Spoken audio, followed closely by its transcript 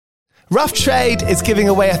Rough Trade is giving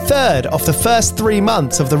away a third of the first 3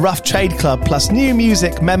 months of the Rough Trade Club plus new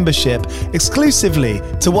music membership exclusively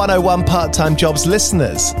to 101 Part-Time Jobs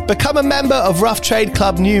listeners. Become a member of Rough Trade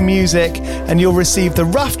Club New Music and you'll receive the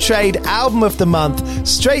Rough Trade Album of the Month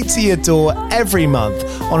straight to your door every month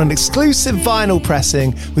on an exclusive vinyl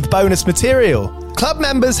pressing with bonus material. Club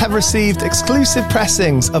members have received exclusive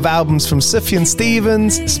pressings of albums from Sufjan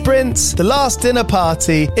Stevens, Sprints, The Last Dinner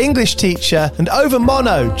Party, English Teacher, and Over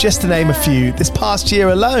Mono, just to name a few, this past year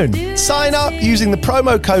alone. Sign up using the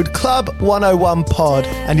promo code CLUB101POD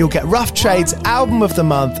and you'll get Rough Trade's Album of the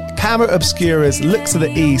Month, Camera Obscura's Look to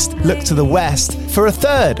the East, Look to the West for a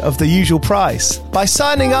third of the usual price. By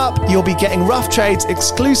signing up, you'll be getting Rough Trade's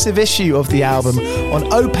exclusive issue of the album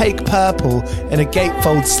on opaque purple in a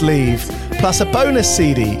gatefold sleeve, plus a bonus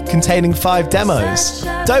CD containing 5 demos.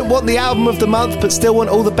 Don't want the album of the month but still want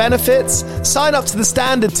all the benefits? Sign up to the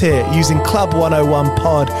standard tier using Club 101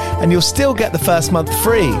 Pod and you'll still get the first month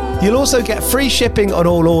free. You'll also get free shipping on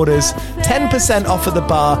all orders, 10% off at the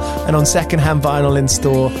bar and on secondhand vinyl in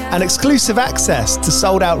store, and exclusive access to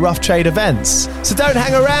sold out Rough Trade events. So don't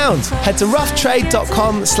hang around. Head to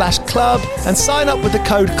roughtrade.com/club and sign up with the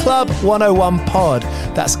code CLUB101POD.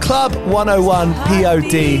 That's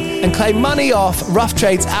CLUB101POD and claim money off Rough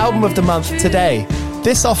Trade's Album of the Month today.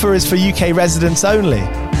 This offer is for UK residents only.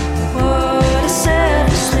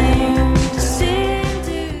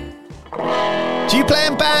 Do you play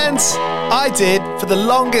in bands? I did for the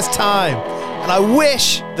longest time. And I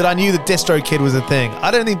wish that I knew that DistroKid was a thing.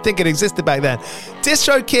 I don't even think it existed back then.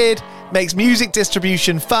 DistroKid makes music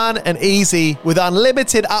distribution fun and easy with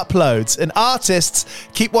unlimited uploads, and artists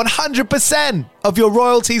keep 100% of your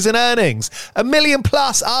royalties and earnings. 1 million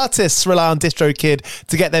plus artists rely on DistroKid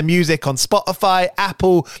to get their music on Spotify,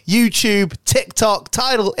 Apple, YouTube, TikTok,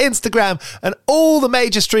 Tidal, Instagram, and all the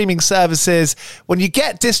major streaming services. When you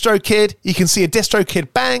get DistroKid, you can see a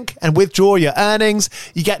DistroKid bank and withdraw your earnings.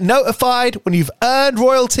 You get notified when you've earned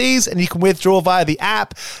royalties and you can withdraw via the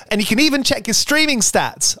app. And you can even check your streaming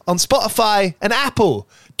stats on Spotify and Apple.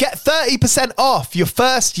 Get 30% off your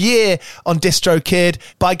first year on DistroKid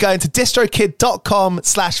by going to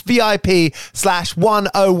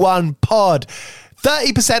distrokid.com/VIP/101pod.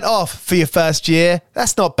 30% off for your first year.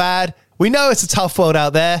 That's not bad. We know it's a tough world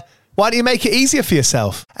out there. Why don't you make it easier for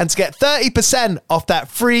yourself? And to get 30% off that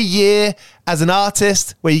free year as an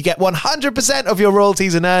artist, where you get 100% of your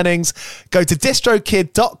royalties and earnings, go to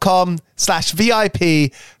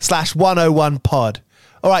distrokid.com/VIP/101pod.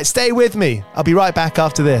 All right, stay with me. I'll be right back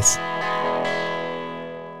after this.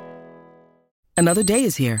 Another day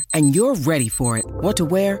is here, and you're ready for it. What to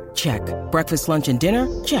wear? Check. Breakfast, lunch, and dinner?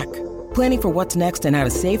 Check. Planning for what's next and how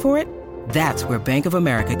to save for it? That's where Bank of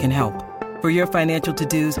America can help. For your financial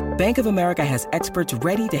to-dos, Bank of America has experts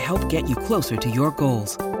ready to help get you closer to your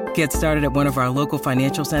goals. Get started at one of our local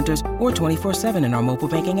financial centers or 24/7 in our mobile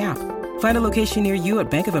banking app. Find a location near you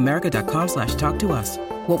at bankofamerica.com/talktous.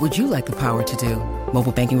 What would you like the power to do?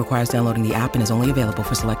 Mobile banking requires downloading the app and is only available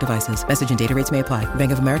for select devices. Message and data rates may apply.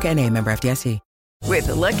 Bank of America N.A., member FDIC. With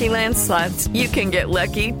the Lucky Land Slots, you can get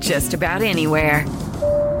lucky just about anywhere.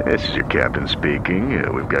 This is your captain speaking.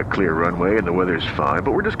 We've got clear runway and the weather's fine,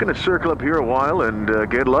 but we're just going to circle up here a while and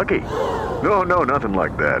get lucky. No, nothing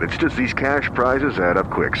like that. It's just these cash prizes add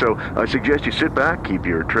up quick. So I suggest you sit back, keep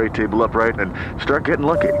your tray table upright, and start getting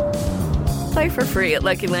lucky. Play for free at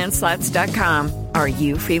LuckyLandSlots.com. Are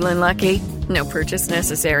you feeling lucky? No purchase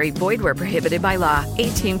necessary. Void where prohibited by law.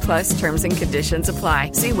 18 plus terms and conditions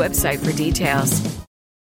apply. See website for details.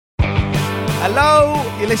 Hello,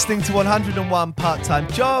 you're listening to 101 Part-Time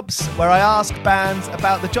Jobs, where I ask bands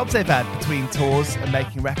about the jobs they've had between tours and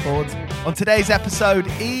making records. On today's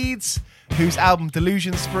episode, Eades, whose album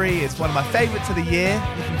Delusion Spree is one of my favourites of the year.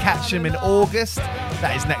 You can catch him in August,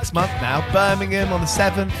 that is next month now, Birmingham on the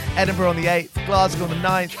 7th, Edinburgh on the 8th, Glasgow on the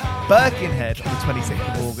 9th, Birkenhead on the 26th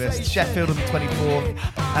of August, Sheffield on the 24th,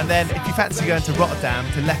 and then if you fancy going to Rotterdam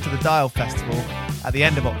to Left of the Dial Festival at the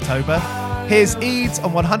end of October, here's Eades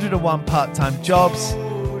on 101 Part-Time Jobs.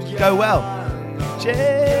 Go well.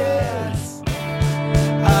 Cheers!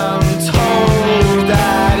 I'm told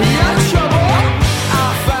that you're trouble.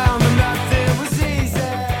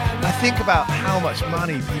 I think about how much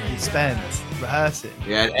money people spend rehearsing.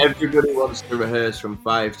 Yeah, and everybody wants to rehearse from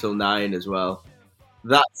 5 till 9 as well.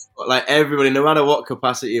 That's like everybody, no matter what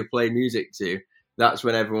capacity you play music to, that's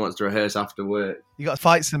when everyone wants to rehearse after work. You got to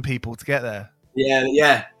fight some people to get there.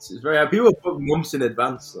 Yeah. It's very people book months in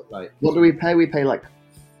advance. Like, what do we pay? We pay like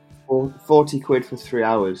 40 quid for 3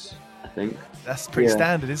 hours, I think. That's pretty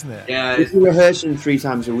standard, isn't it? Yeah. If you're rehearsing 3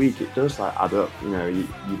 times a week, it does like add up. You know,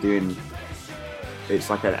 you're doing it's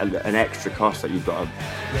like an extra cost that you've got to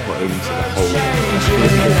put into the whole.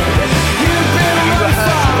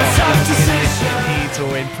 In Eades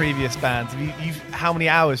or in previous bands, how many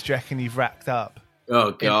hours do you reckon you've racked up?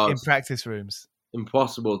 Oh God, in practice rooms.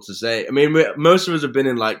 Impossible to say. I mean, most of us have been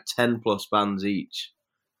in like 10 plus bands each.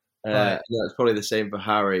 Right. Yeah, it's probably the same for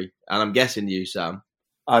Harry, and I'm guessing you, Sam.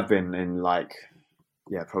 I've been in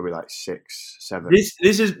probably like 6, 7.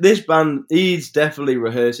 This band, Eades definitely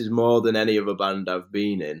rehearses more than any other band I've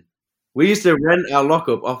been in. We used to rent our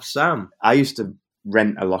lockup off Sam. I used to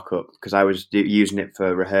rent a lockup because I was using it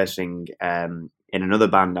for rehearsing in another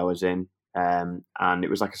band I was in, and it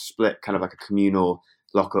was like a split, kind of like a communal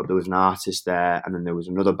lockup. There was an artist there, and then there was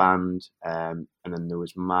another band, and then there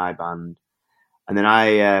was my band, and then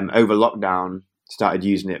I over lockdown started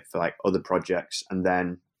using it for like other projects, and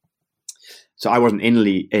then so I wasn't in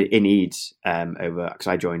Eades over because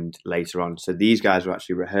I joined later on. So these guys were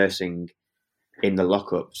actually rehearsing in the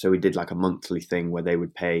lockup. So we did like a monthly thing where they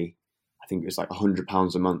would pay, I think it was like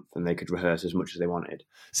 £100 a month, and they could rehearse as much as they wanted.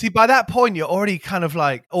 See, by that point, you're already kind of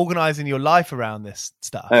like organising your life around this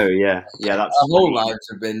stuff. Oh yeah, that's our whole lives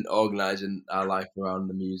have been organising our life around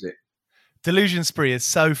the music. Delusion Spree is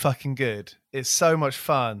so fucking good. It's so much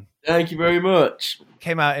fun. Thank you very much.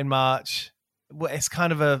 Came out in March. Well, it's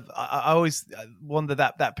kind of I always wonder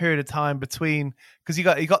that period of time between, because you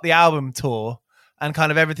got the album tour and kind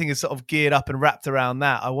of everything is sort of geared up and wrapped around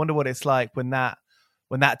that. I wonder what it's like when that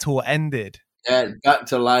tour ended. Yeah, back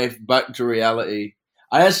to life, back to reality.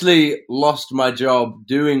 I actually lost my job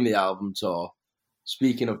doing the album tour.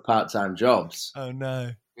 Speaking of part-time jobs. Oh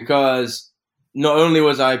no. Because not only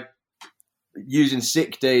was I using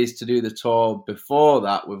sick days to do the tour before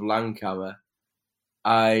that with Landhammer,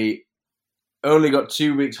 I only got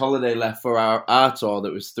 2 weeks holiday left for our tour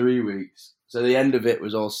that was 3 weeks. So the end of it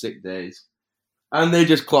was all sick days. And they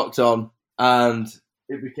just clocked on, and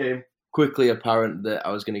it became quickly apparent that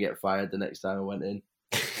I was going to get fired the next time I went in.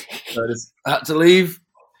 So I just had to leave.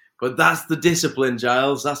 But that's the discipline,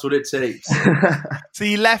 Giles. That's what it takes. So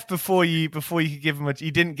you left before you could give him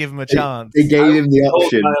you didn't give him a chance. They gave him the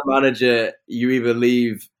option. My manager, you either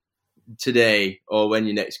leave today or when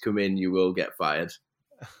you next come in, you will get fired.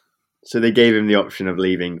 So they gave him the option of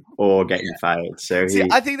leaving or getting fired. So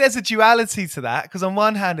I think there's a duality to that, because on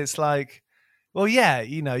one hand it's like, well, yeah,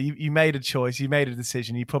 you know, you made a choice, you made a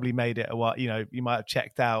decision, you probably made it a while, you know, you might have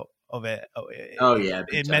checked out of it. Oh yeah,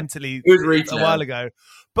 mentally it was a while ago.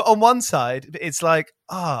 But on one side, it's like,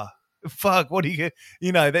 fuck, what are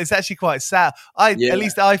you know, it's actually quite sad. At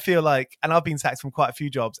least I feel like, and I've been sacked from quite a few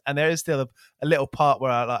jobs, and there is still a little part where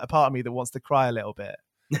a part of me that wants to cry a little bit,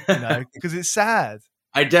 you know, because it's sad.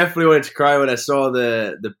 I definitely wanted to cry when I saw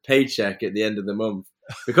the paycheck at the end of the month,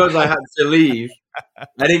 because I had to leave.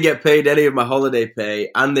 I didn't get paid any of my holiday pay,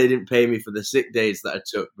 and they didn't pay me for the sick days that I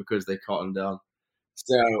took because they cottoned on.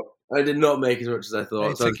 So I did not make as much as I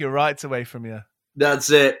thought. They took your rights away from you. That's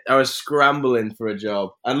it. I was scrambling for a job.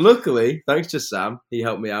 And luckily, thanks to Sam, he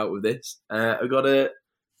helped me out with this. I got a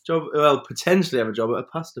job, well, potentially have a job at a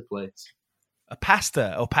pasta place. A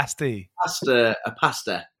pasta or pasty? A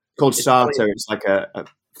pasta. It's called Sato. It's like a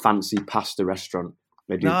fancy pasta restaurant.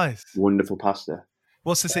 They do wonderful pasta.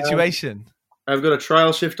 What's the situation? I've got a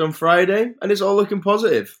trial shift on Friday, and it's all looking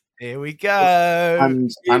positive. Here we go.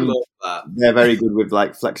 And love that. They're very good with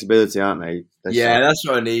like flexibility, aren't they? That's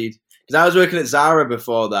what I need. Because I was working at Zara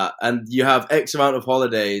before that, and you have X amount of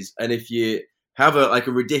holidays, and if you have a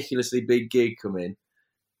ridiculously big gig come in,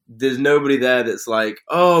 there's nobody there that's like,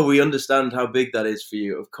 oh, we understand how big that is for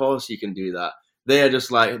you. Of course you can do that. They are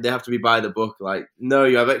just like, they have to be by the book. Like, no,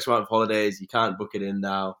 you have X amount of holidays. You can't book it in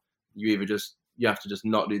now. You have to just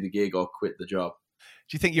not do the gig or quit the job.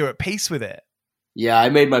 Do you think you're at peace with it? Yeah, I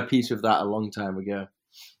made my peace with that a long time ago.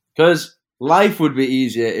 Because life would be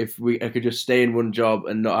easier if I could just stay in one job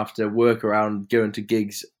and not have to work around going to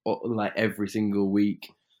gigs like every single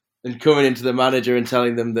week and coming into the manager and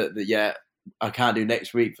telling them that I can't do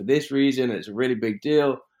next week for this reason. It's a really big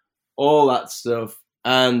deal. All that stuff.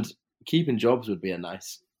 And keeping jobs would be a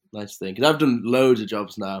nice thing. Because I've done loads of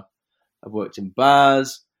jobs now. I've worked in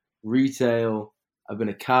bars, retail. I've been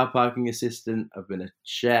a car parking assistant. I've been a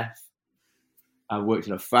chef. I worked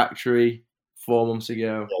in a factory 4 months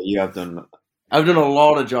ago. Yeah, you have done. I've done a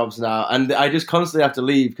lot of jobs now, and I just constantly have to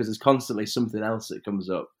leave because there's constantly something else that comes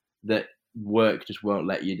up that work just won't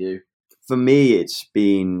let you do. For me, it's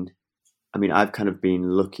been, I've kind of been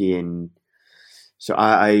lucky in, so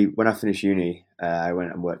I when I finished uni, I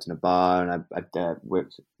went and worked in a bar, and I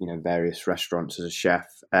worked, various restaurants as a chef.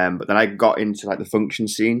 But then I got into like the function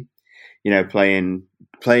scene, playing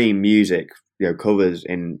music, covers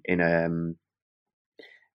in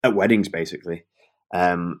at weddings basically.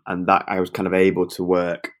 And that I was kind of able to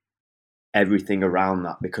work everything around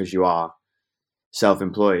that because you are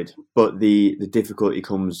self-employed. But the difficulty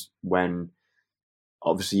comes when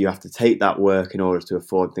obviously you have to take that work in order to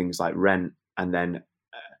afford things like rent, and then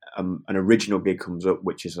an original gig comes up,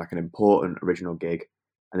 which is like an important original gig,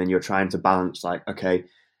 and then you're trying to balance like, okay,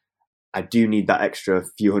 I do need that extra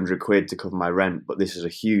few £100 to cover my rent, but this is a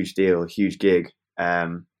huge deal, a huge gig.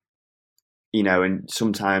 And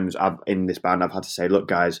sometimes in this band, I've had to say, look,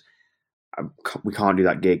 guys, we can't do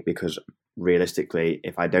that gig because realistically,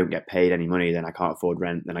 if I don't get paid any money, then I can't afford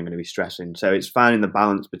rent, then I'm going to be stressing. So it's finding the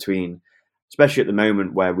balance between, especially at the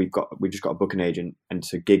moment where we just got a booking agent, and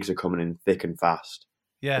so gigs are coming in thick and fast.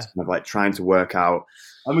 Yeah. It's kind of like trying to work out.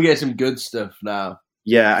 I'm going to get some good stuff now.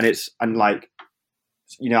 Yeah.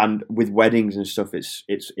 And with weddings and stuff, it's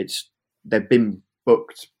they've been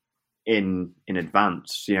booked in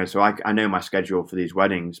advance, so I know my schedule for these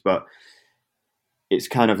weddings, but it's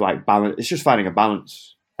kind of like balance. It's just finding a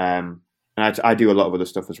balance. And I do a lot of other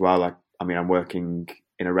stuff as well. Like, I'm working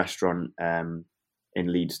in a restaurant in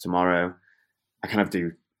Leeds tomorrow. I kind of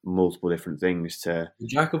do multiple different things to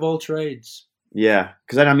Jack of all trades. Yeah,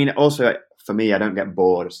 because then also for me, I don't get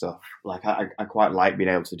bored of stuff. Like I quite like being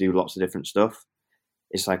able to do lots of different stuff.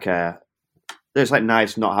 It's like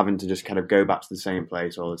nice not having to just kind of go back to the same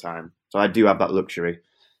place all the time. So I do have that luxury,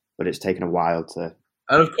 but it's taken a while to.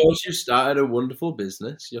 And of course, you started a wonderful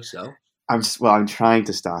business yourself. I'm trying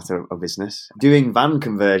to start a business doing van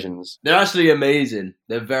conversions. They're actually amazing.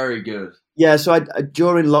 They're very good. Yeah. So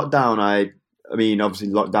during lockdown, obviously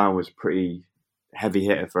lockdown was pretty heavy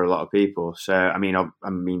hitter for a lot of people. So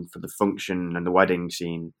for the function and the wedding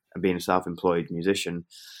scene and being a self-employed musician,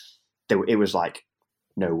 it was like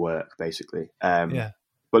no work basically. But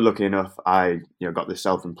luckily enough, I got the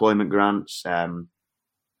self-employment grants. I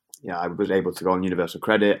was able to go on universal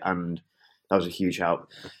credit, and that was a huge help.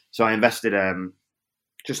 So I invested. I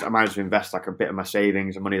managed to invest like a bit of my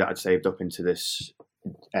savings and money that I'd saved up into this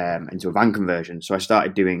into a van conversion. So I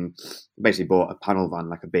started basically bought a panel van,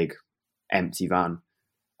 like a big empty van,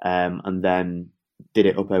 and then did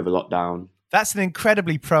it up over lockdown. That's an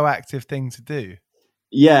incredibly proactive thing to do.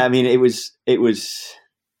 Yeah, it was.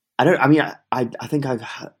 I don't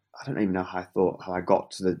even know how I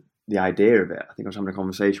got to the idea of it. I think I was having a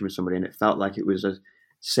conversation with somebody, and it felt like it was a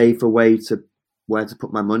safer way to where to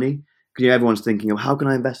put my money. Because everyone's thinking, how can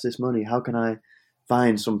I invest this money? How can I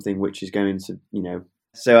find something which is going to,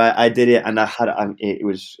 So I did it, and it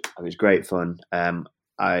was great fun.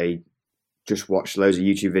 I just watched loads of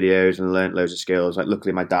YouTube videos and learned loads of skills. Like,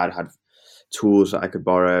 luckily, my dad had tools that I could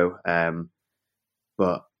borrow.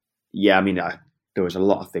 But yeah, there was a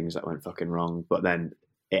lot of things that went fucking wrong. But then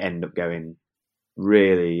it ended up going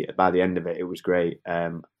really. By the end of it, it was great.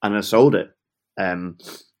 And I sold it, and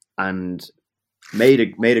made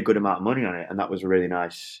a good amount of money on it, and that was really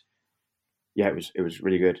nice. Yeah, it was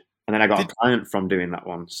really good. And then I got a client from doing that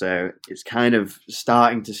one, so it's kind of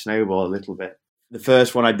starting to snowball a little bit. The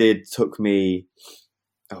first one I did took me,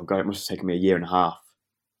 it must have taken me a year and a half.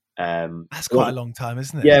 That's quite a long time,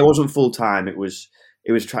 isn't it? Yeah, it wasn't full time. It was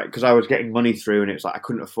because I was getting money through, and it was like I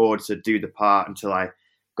couldn't afford to do the part until I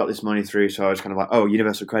got this money through. So I was kind of like, oh,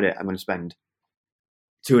 universal credit, I'm going to spend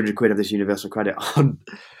 £200 of this universal credit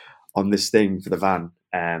on this thing for the van.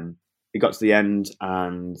 It got to the end,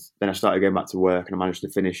 and then I started going back to work, and I managed to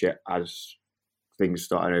finish it as things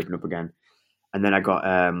started to open up again. And then I got,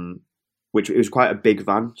 which it was quite a big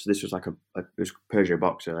van. So this was like it was Peugeot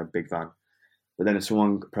Boxer, a big van. But then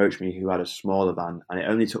someone approached me who had a smaller van, and it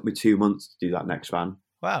only took me 2 months to do that next van.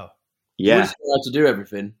 Wow. Yeah. Once you know how to do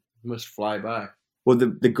everything, you must fly by. Well,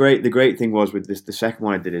 the great thing was with this, the second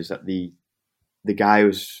one I did is that the guy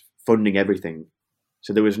was funding everything.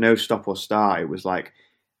 So there was no stop or start. It was like,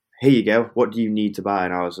 here you go. What do you need to buy?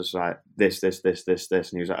 And I was just like, this. And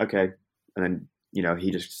he was like, okay. And then,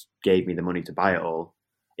 he just gave me the money to buy it all.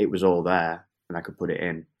 It was all there, and I could put it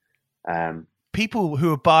in. People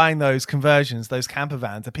who are buying those conversions, those camper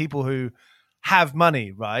vans, are people who have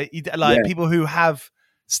money, right? People who have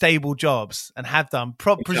stable jobs and have done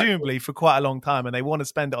presumably for quite a long time, and they want to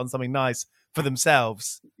spend it on something nice for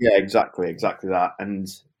themselves. Yeah, exactly that. And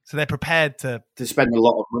so they're prepared to spend a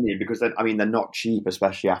lot of money because they're not cheap,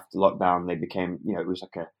 especially after lockdown. They became, it was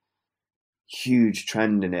like a huge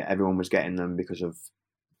trend in it. Everyone was getting them because of,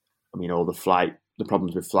 all the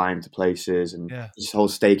problems with flying to places and this whole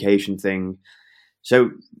staycation thing.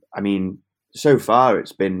 So, so far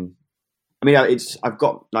it's been, I'm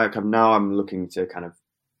looking to kind of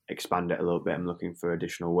expand it a little bit. I'm looking for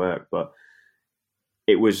additional work, but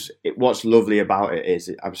what's lovely about it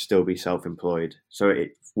is I'd still be self-employed. So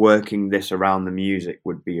working this around the music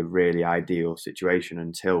would be a really ideal situation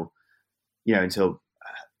until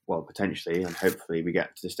well, potentially and hopefully we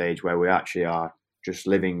get to the stage where we actually are just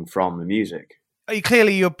living from the music.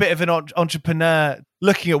 Clearly, you're a bit of an entrepreneur,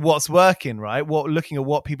 looking at what's working, right? Looking at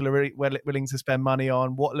what people are really willing to spend money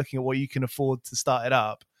on, looking at what you can afford to start it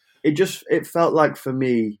up. It felt like for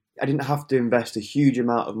me, I didn't have to invest a huge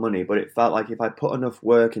amount of money, but it felt like if I put enough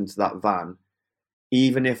work into that van,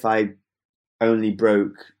 even if I only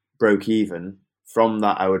broke even, from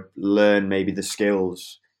that I would learn maybe the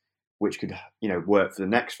skills which could, work for the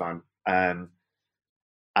next van.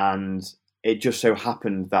 And it just so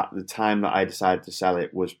happened that the time that I decided to sell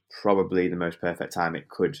it was probably the most perfect time it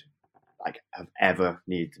could have ever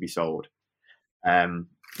needed to be sold,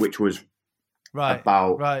 which was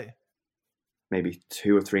about maybe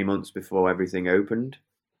 2 or 3 months before everything opened.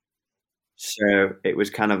 So it was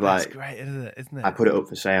kind of That's great, isn't it? I put it up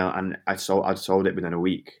for sale and I'd sold it within a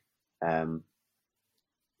week. I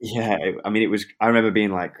remember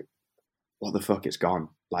being like, what the fuck, it's gone.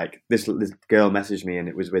 Like this girl messaged me and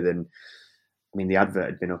it was the advert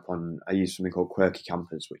had been up on, I used something called Quirky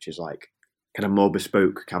Campers, which is like kind of more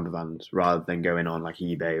bespoke camper vans rather than going on like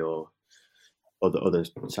eBay or other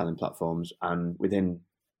selling platforms. And within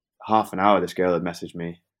half an hour, this girl had messaged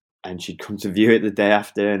me and she'd come to view it the day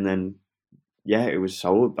after. And then, it was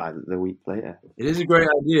sold by the week later. It is a great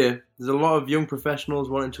idea. There's a lot of young professionals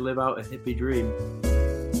wanting to live out a hippie dream.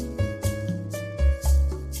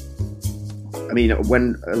 I mean,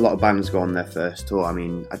 when a lot of bands go on their first tour,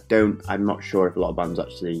 I'm not sure if a lot of bands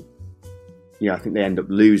actually, I think they end up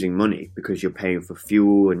losing money because you're paying for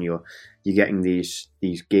fuel and you're getting these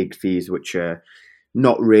gig fees which are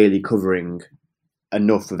not really covering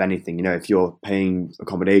enough of anything. If you're paying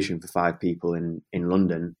accommodation for 5 people in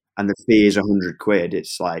London and the fee is £100,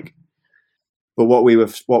 it's like. But what we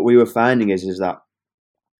were finding is that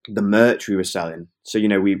the merch we were selling. So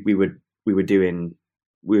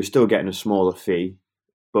we were still getting a smaller fee,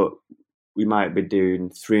 but we might be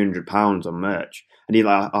doing £300 on merch. And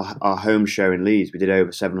even our home show in Leeds, we did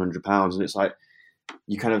over £700, and it's like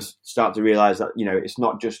you kind of start to realise that it's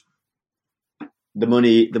not just the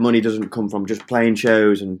money. The money doesn't come from just playing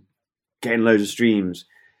shows and getting loads of streams.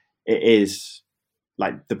 It is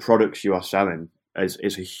like the products you are selling is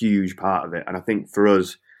a huge part of it. And I think for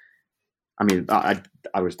us,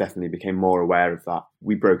 I was definitely became more aware of that.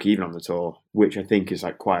 We broke even on the tour, which I think is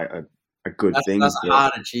like quite a good thing. That's a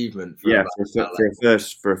hard achievement. For a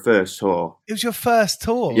first tour. It was your first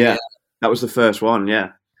tour. Yeah, that was the first one.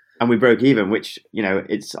 Yeah, and we broke even, which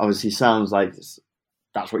it's obviously sounds like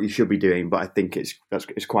that's what you should be doing, but I think it's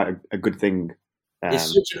quite a good thing. It's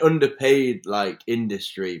such an underpaid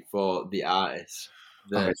industry for the artists.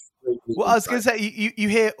 Well, I was going to say, you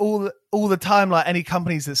hear all the time, like any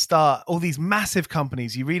companies that start, all these massive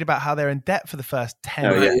companies, you read about how they're in debt for the first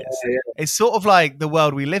 10 years. Yeah. It's sort of like the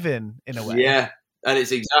world we live in a way. Yeah, and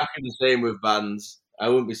it's exactly the same with bands. I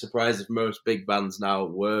wouldn't be surprised if most big bands now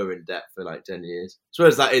were in debt for 10 years. I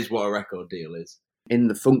suppose that is what a record deal is. In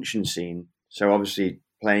the function scene, so obviously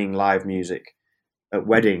playing live music at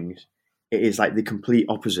weddings, it is like the complete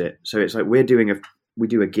opposite. So it's like we do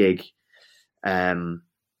a gig.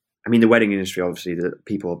 The wedding industry, obviously, the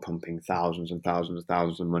people are pumping thousands and thousands and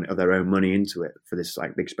thousands of their own money into it for this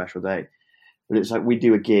big special day. But it's like we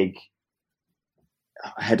do a gig,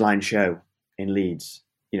 a headline show in Leeds,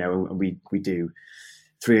 and we do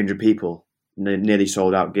 300 people, nearly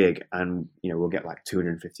sold out gig, and we'll get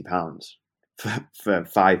 £250 for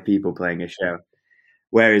 5 people playing a show.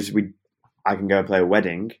 Whereas I can go and play a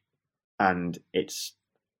wedding, and it's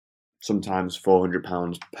sometimes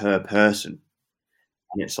 £400 per person.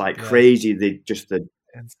 And it's crazy.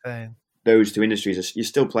 Insane. Those two industries, you're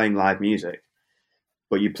still playing live music,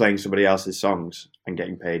 but you're playing somebody else's songs and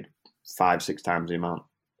getting paid 5-6 times the amount.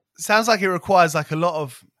 Sounds like it requires a lot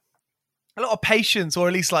of patience, or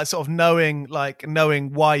at least sort of knowing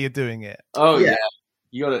why you're doing it. Oh yeah,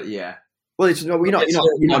 you got it. Yeah. Well, you're not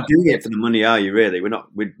doing it for the money, are you? Really, we're not.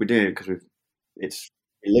 We're doing it because we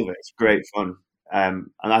love it. It's great fun, and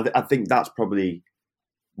I think that's probably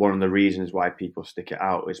one of the reasons why people stick it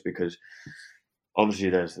out, is because obviously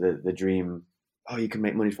there's the dream, you can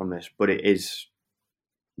make money from this, but it is,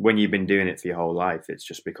 when you've been doing it for your whole life, it's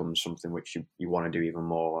just becomes something which you want to do even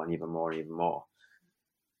more and even more and even more.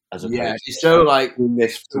 As it's so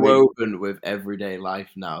open with everyday life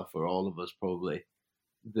now for all of us, probably,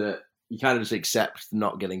 that you kind of just accept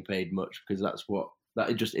not getting paid much because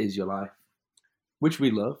it just is your life, which we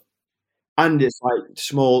love. And it's like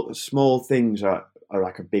small things are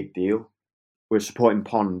like a big deal. We're supporting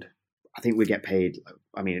Pond. I think we get paid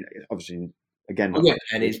I mean, obviously, again, We'll get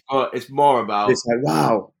pennies, but it's more about it's like,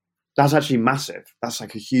 wow, that's actually massive. That's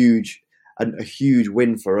like a huge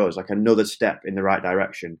win for us, like another step in the right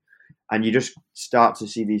direction. And you just start to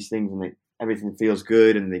see these things, and everything feels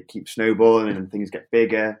good, and they keep snowballing, and things get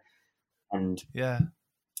bigger. And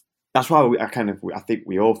that's why I think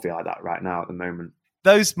we all feel like that right now at the moment.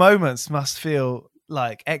 Those moments must feel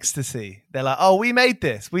like ecstasy. They're like, oh, we made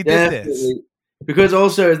this, we did this. Because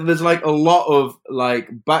also there's like a lot of like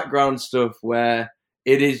background stuff where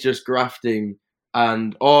it is just grafting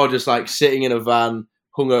or just like sitting in a van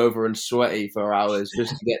hungover and sweaty for hours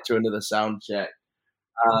just to get to another sound check,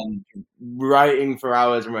 and writing for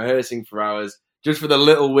hours and rehearsing for hours just for the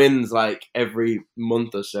little wins like every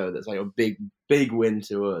month or so. That's like a big win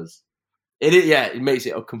to us. It makes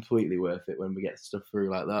it completely worth it when we get stuff through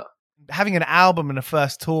like that. Having an album and a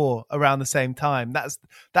first tour around the same time,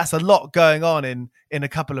 that's a lot going on in a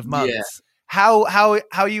couple of months. Yeah. How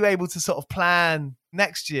are you able to sort of plan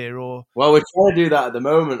next year? Or well, we're trying to do that at the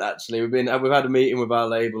moment. Actually, we've had a meeting with our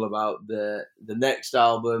label about the next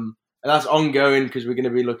album, and that's ongoing because we're going to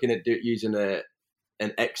be looking at using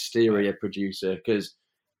an exterior producer, because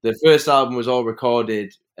the first album was all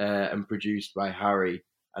recorded and produced by Harry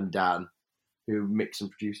and Dan, who mixed and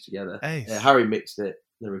produced together. Harry mixed it.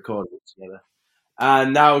 They recorded it together.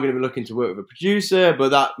 And now we're going to be looking to work with a producer, but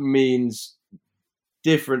that means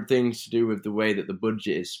different things to do with the way that the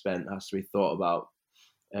budget is spent has to be thought about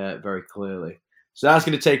very clearly. So that's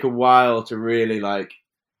going to take a while to really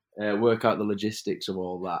work out the logistics of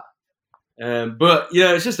all that. But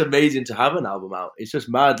it's just amazing to have an album out. It's just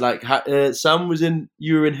mad. Like Sam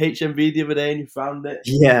you were in HMV the other day and you found it.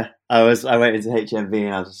 Yeah, I went into HMV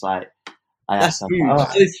and I was just like, that's huge.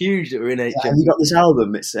 It's huge that we're in HMV. Have you got this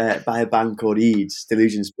album? It's by a band called Eades,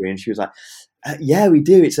 Delusion Spree. And she was like, yeah, we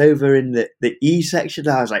do. It's over in the E section.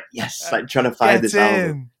 And I was like, yes, like trying to find this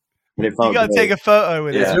album. And you got to take a photo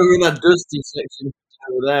with it. It's over in that dusty section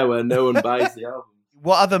over there where no one buys the album.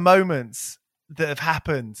 What other moments that have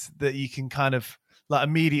happened that you can kind of like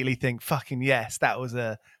immediately think, fucking yes, that was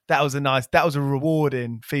a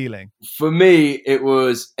rewarding feeling? For me, it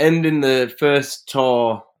was ending the first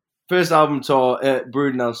album tour at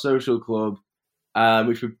Brudenell Social Club,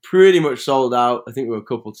 which we pretty much sold out. I think we were a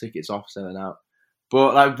couple tickets off selling out.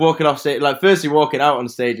 But like walking off stage, like firstly walking out on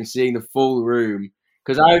stage and seeing the full room,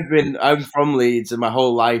 because I'm from Leeds and my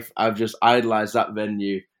whole life I've just idolised that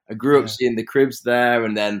venue. I grew up seeing the Cribs there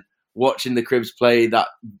and then watching the Cribs play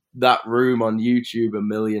that room on YouTube a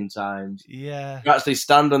million times. Yeah, to actually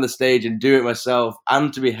stand on the stage and do it myself,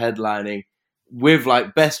 and to be headlining with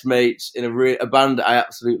like best mates in a band that I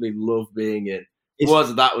absolutely love being in.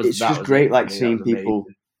 It's just great, like seeing people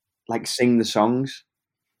like sing the songs.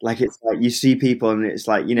 Like it's like you see people and it's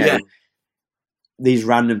like, these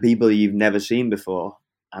random people you've never seen before,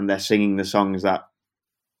 and they're singing the songs that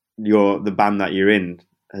the band that you're in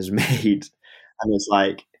has made. And it's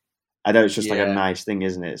like, I know it's just like a nice thing,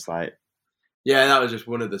 isn't it? It's like, yeah, that was just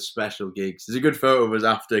one of the special gigs. There's a good photo of us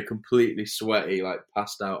after, completely sweaty, like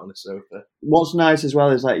passed out on a sofa. What's nice as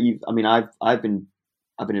well is like I've been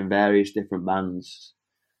in various different bands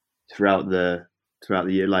throughout the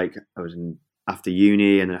year. Like I was in after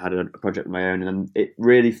uni, and then I had a project of my own, and it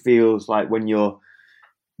really feels like when you're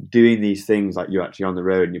doing these things, like you're actually on the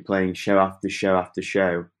road and you're playing show after show after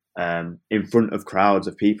show in front of crowds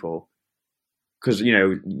of people. Because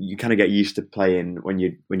you kind of get used to playing when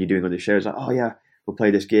you're doing other shows. Like, oh yeah, we'll play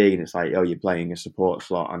this gig, and it's like, oh, you're playing a support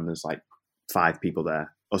slot, and there's like 5 people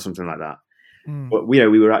there or something like that. But we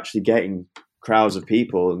were actually getting crowds of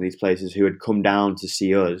people in these places who had come down to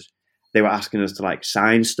see us. They were asking us to like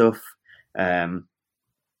sign stuff.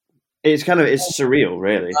 It's surreal,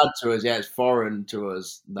 really. Bad to us, it's foreign to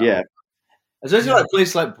us. Yeah. Especially like a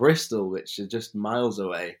place like Bristol, which is just miles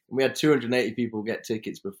away. And we had 280 people get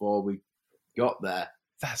tickets before we got there.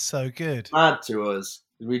 That's so good. Mad to us.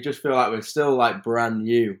 We just feel like we're still like brand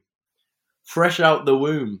new, fresh out the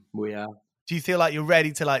womb. We are. Do you feel like you're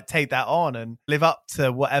ready to like take that on and live up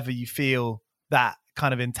to whatever you feel that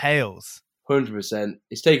kind of entails? 100%.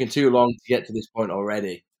 It's taken too long to get to this point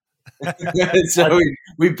already. So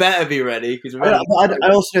we better be ready. Because I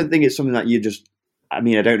also don't think it's something that you just. I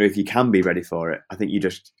mean, I don't know if you can be ready for it. I think you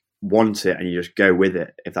just want it and you just go with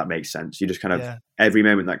it. If that makes sense, you just kind of every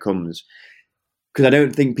moment that comes. Because I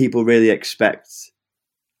don't think people really expect,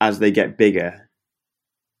 as they get bigger,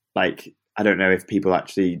 like, I don't know if people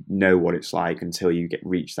actually know what it's like until you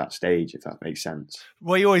reach that stage, if that makes sense.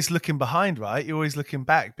 Well, you're always looking behind, right? You're always looking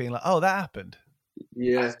back, being like, oh, that happened.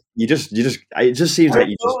 Yeah. It just seems like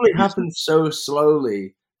it totally happens so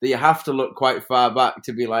slowly that you have to look quite far back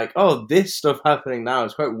to be like, oh, this stuff happening now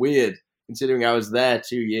is quite weird. considering I was there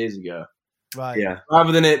 2 years ago. Right. Yeah.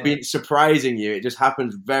 Rather than it being surprising you, it just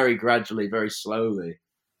happens very gradually, very slowly.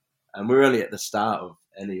 And we're only at the start of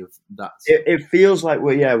any of that. It feels like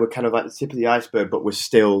we're kind of like the tip of the iceberg, but we're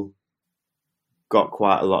still got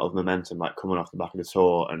quite a lot of momentum, like coming off the back of the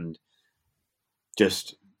tour, and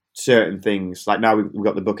just certain things. Like now we've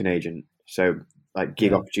got the booking agent, so like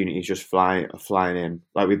gig opportunities just flying in.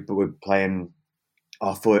 Like we're playing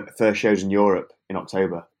our first shows in Europe in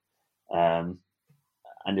October, and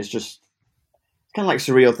it's just kind of like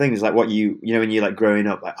surreal things, like what you know when you're like growing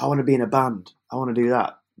up, like I want to be in a band, I want to do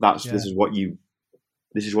that. This is what you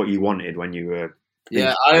wanted when you were.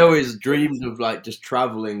 Yeah, I always dreamed of like just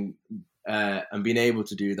traveling and being able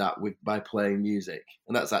to do that by playing music,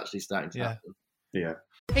 and that's actually starting to happen. Yeah.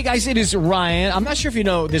 Hey guys, it is Ryan. I'm not sure if you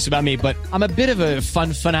know this about me, but I'm a bit of a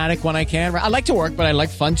fun fanatic when I can. I like to work, but I like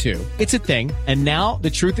fun too. It's a thing. And now the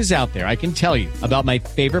truth is out there. I can tell you about my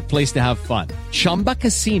favorite place to have fun. Chumba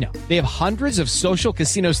Casino. They have hundreds of social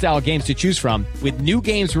casino style games to choose from with new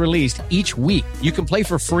games released each week. You can play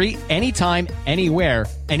for free anytime, anywhere.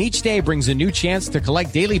 And each day brings a new chance to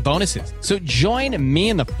collect daily bonuses. So join me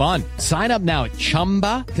in the fun. Sign up now at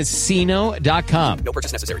ChumbaCasino.com. No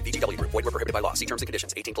purchase necessary. VGW Group. Void where prohibited by law. See terms and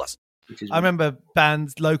conditions. 18+. I remember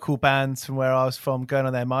local bands from where I was from, going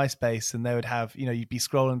on their MySpace, and they would have, you'd be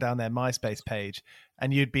scrolling down their MySpace page,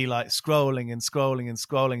 and you'd be like scrolling and scrolling and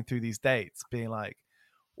scrolling through these dates, being like,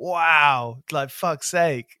 wow, like fuck's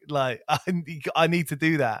sake, like I need to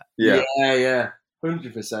do that. Yeah,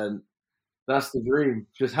 100%. That's the dream.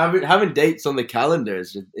 Just having dates on the calendar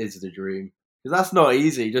is the dream, because that's not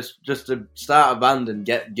easy. Just to start a band and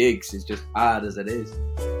get gigs is just hard as it is.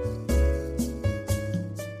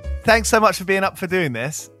 Thanks so much for being up for doing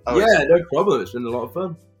this. No problem. It's been a lot of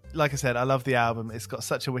fun. Like I said, I love the album. It's got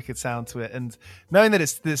such a wicked sound to it, and knowing that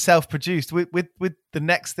it's self-produced with the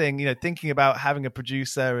next thing, thinking about having a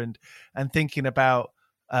producer and thinking about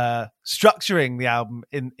structuring the album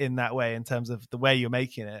in that way, in terms of the way you're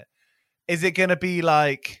making it. Is it going to be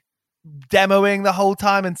like demoing the whole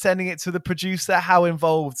time and sending it to the producer? How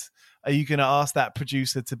involved are you going to ask that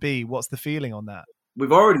producer to be? What's the feeling on that?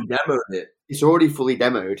 We've already demoed it. It's already fully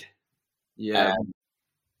demoed. Yeah.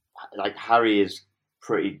 Like Harry has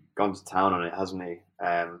pretty gone to town on it, hasn't he?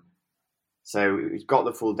 So he's got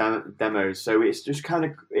the full demo. So it's just kind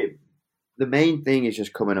of the main thing is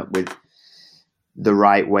just coming up with the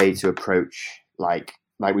right way to approach, like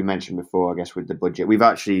we mentioned before, I guess, with the budget. We've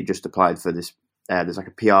actually just applied for this. There's like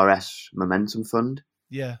a PRS Momentum Fund.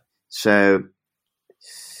 Yeah. So,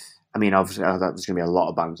 I mean, obviously, there's going to be a lot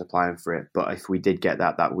of bands applying for it. But if we did get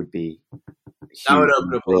that would be huge. That would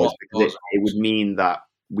open up a lot. Because it would mean that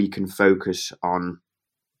we can focus on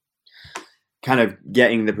kind of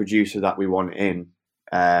getting the producer that we want in,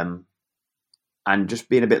 and just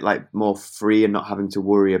being a bit like more free and not having to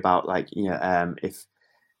worry about if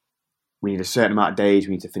we need a certain amount of days,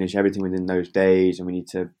 we need to finish everything within those days, and we need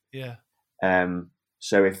to. Yeah.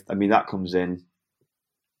 So if that comes in,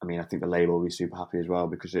 I think the label will be super happy as well,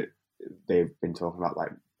 because they've been talking about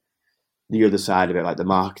like the other side of it, like the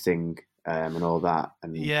marketing and all that.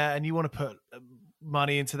 And and you want to put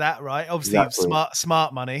money into that, right? Obviously, exactly.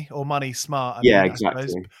 smart money, or money smart. Exactly.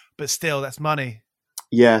 Suppose, but still, that's money.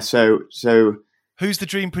 Yeah. So who's the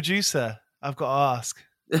dream producer? I've got to ask.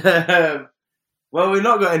 Well, we've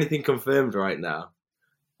not got anything confirmed right now.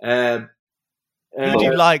 Who do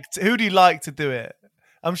you like to do it?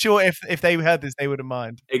 I'm sure if they heard this, they wouldn't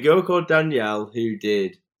mind. A girl called Danielle who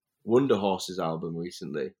did Wonder Horse's album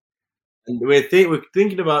recently, and we're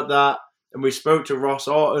thinking about that. And we spoke to Ross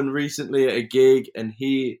Orton recently at a gig, and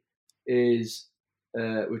he is.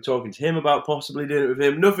 We're talking to him about possibly doing it with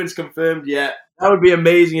him. Nothing's confirmed yet. That would be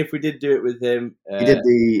amazing if we did do it with him. He did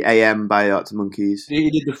the AM by Arctic Monkeys. He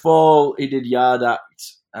did The Fall. He did Yard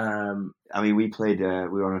Act. We played. We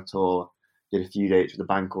were on a tour. Did a few dates with a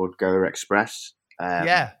band called Goa Express.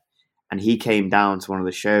 And he came down to one of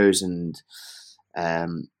the shows, and I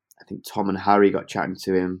think Tom and Harry got chatting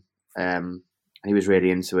to him. He was really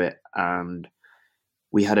into it, and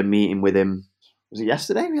we had a meeting with him. Was it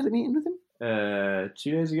yesterday? We had a meeting with him.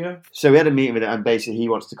 2 days ago. So we had a meeting with him, and basically he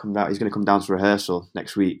wants to come down. He's going to come down to rehearsal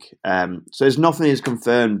next week. So there's nothing is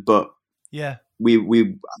confirmed, but yeah,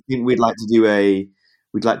 I think we'd like to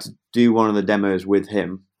do one of the demos with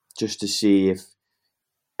him, just to see if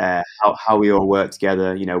how we all work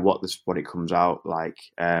together. What it comes out like.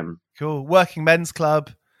 Cool. Working Men's Club.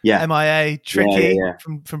 Yeah. MIA. Tricky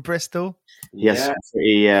from Bristol. Yes,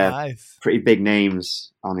 nice. Pretty big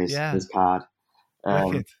names on his card.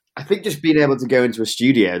 I think just being able to go into a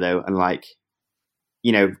studio though, and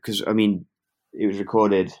because it was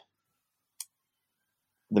recorded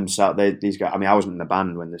themselves. These guys. I mean, I wasn't in the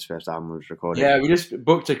band when this first album was recorded. Yeah, we just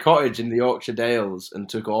booked a cottage in the Yorkshire Dales and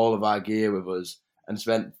took all of our gear with us and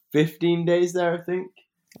spent 15 days there, I think.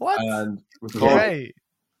 What? And recorded,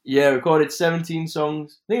 recorded 17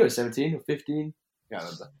 songs. I think it was 17 or 15. I can't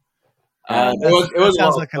remember. It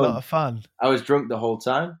sounds like a lot of fun. I was drunk the whole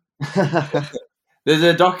time. There's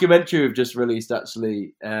a documentary we've just released,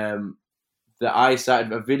 actually, that I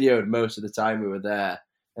videoed most of the time we were there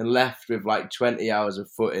and left with like 20 hours of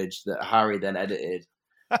footage that Harry then edited.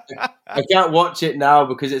 I can't watch it now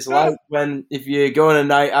because it's like if you go on a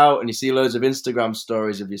night out and you see loads of Instagram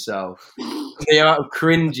stories of yourself, the amount of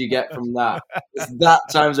cringe you get from that. It's that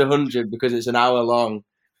times 100 because it's an hour long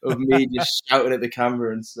of me just shouting at the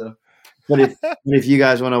camera and stuff. But if you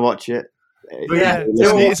guys want to watch it,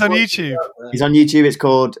 it's on YouTube. It's on YouTube. It's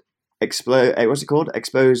called What's it called?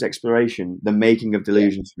 Expose Exploration: The Making of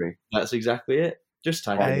Delusions Free. That's exactly it. Just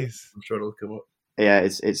type it. I'm sure it'll come up. Yeah,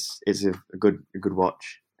 it's a good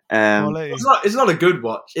watch. It's not a good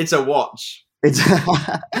watch. It's a watch. It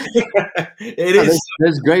is.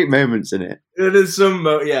 There's great moments in it. There's some,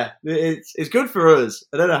 it's good for us.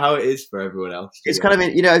 I don't know how it is for everyone else. It's kind of,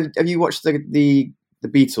 have you watched the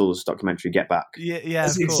Beatles documentary Get Back? Yeah,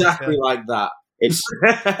 it's exactly like that. It's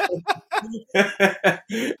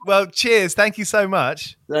well, cheers. Thank you so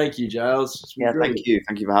much. Thank you, Giles. Yeah, thank you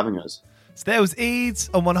for having us. So there was Eades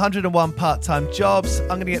on 101 part-time jobs. I'm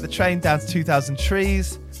going to get the train down to 2,000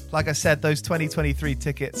 trees. Like I said, those 2023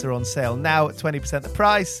 tickets are on sale now at 20% the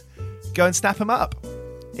price. Go and snap them up.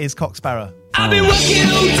 Here's Cocksparrow. I've been working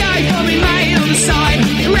all day for me mate on the side,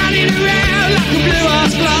 running around like a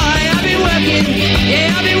blue-ass fly. I've been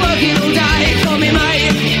working all day for me mate.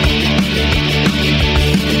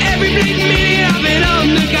 Every bleeding minute I've been on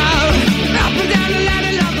the go, up and down the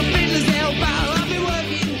ladder like a fiddler's elbow. I've been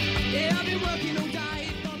working all day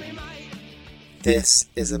for me mate. This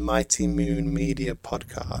is a Mighty Moon Media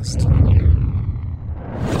podcast.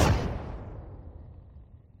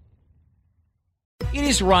 It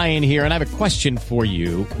is Ryan here, and I have a question for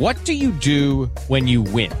you. What do you do when you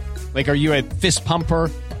win? Like, are you a fist pumper,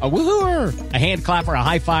 a woohooer, a hand clapper, a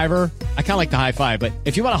high fiver? I kind of like the high five, but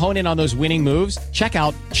if you want to hone in on those winning moves, check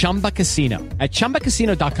out Chumba Casino. At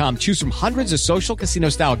ChumbaCasino.com, choose from hundreds of social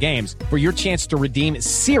casino-style games for your chance to redeem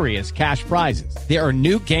serious cash prizes. There are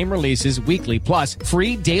new game releases weekly, plus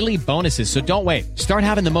free daily bonuses, so don't wait. Start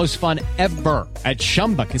having the most fun ever at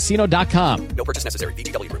ChumbaCasino.com. No purchase necessary.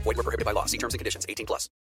 VGW Group. Void where prohibited by law. See terms and conditions. 18+.